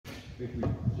think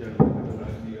we generally have an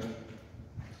idea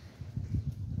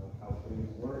of how things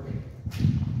work.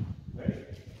 Okay?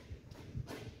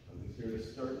 I'm just here to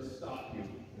start to stop you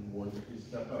and warn you to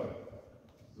step out.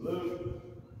 Salute,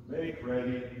 make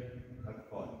ready, have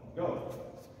fun. Go.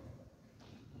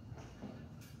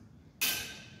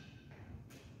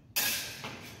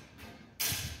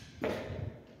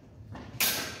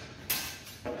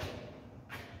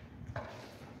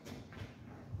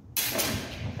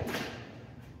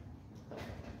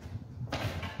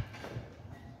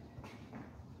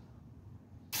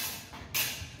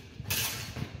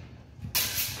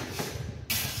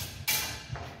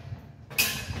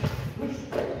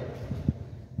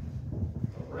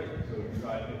 Alright, so you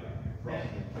got it across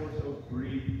the torso,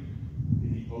 breathe.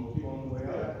 Did he poke you on the way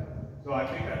out? So I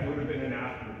think that would have been an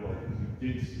afterblow.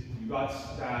 You got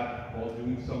stabbed while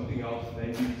doing something else, then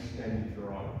you extended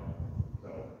your arm. So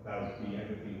that would be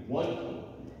end of being one tool.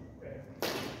 Okay.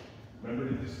 Remember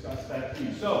to discuss that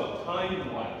too. So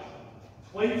time-wise,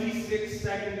 26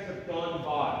 seconds have gone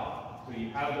by. So you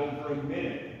have over a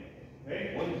minute.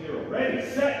 Okay, 1-0. Ready,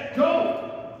 set, go!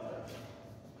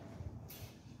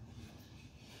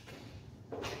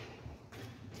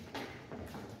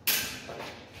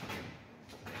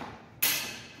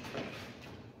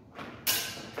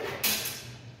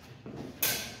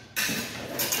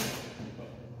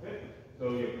 So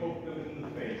you poke them in the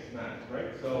face, max,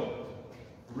 right? So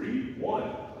 3, 1.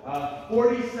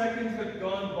 40 seconds have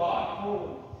gone by.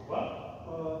 What?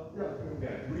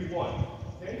 Yeah, 3, 1.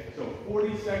 Okay, so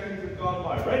 40 seconds have gone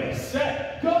by. Ready,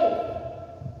 set, go!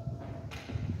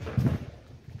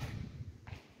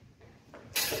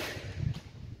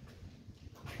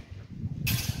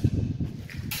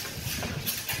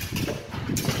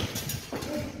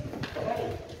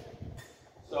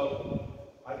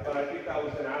 But I think that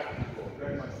was an afterthought,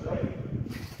 very much right.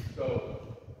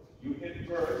 So you hit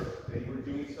first, then you were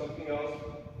doing something else,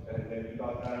 and then you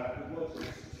got that afterthought. So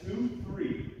it's 2,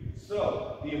 3.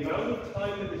 So the amount of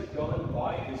time that has gone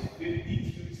by is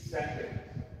 52 seconds.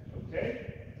 Okay?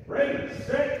 Ready,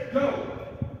 set, go!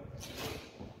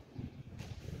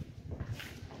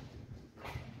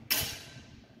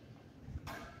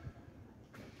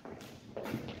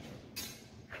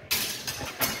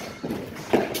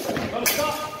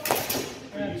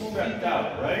 Stepped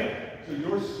out, right? So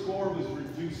your score was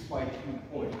reduced by 2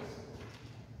 points.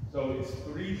 So it's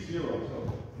 3-0.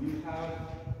 So you have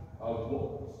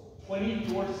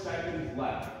 24 seconds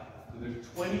left. So there's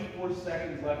 24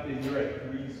 seconds left and you're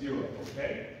at 3-0,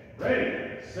 okay?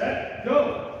 Ready, set,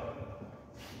 go!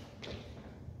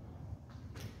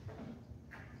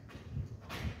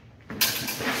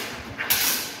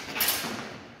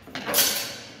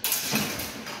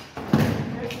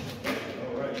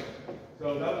 So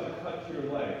that was a cut to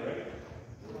your leg, right?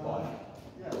 Your body?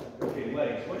 Yeah. Okay,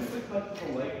 legs. What is the cut to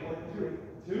the leg?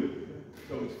 2?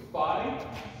 So it's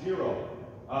 5-0.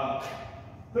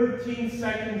 13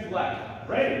 seconds left.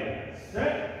 Ready,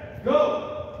 set, go!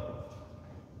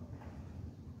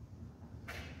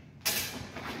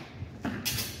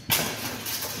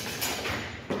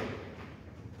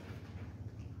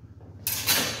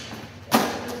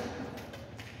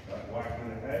 Got whacked in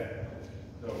the head.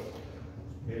 So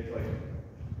it's like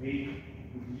 8. Did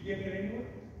you get hit anywhere?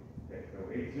 Okay, so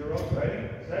 8-0. Ready,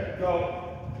 set, go.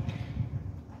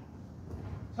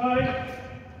 Time.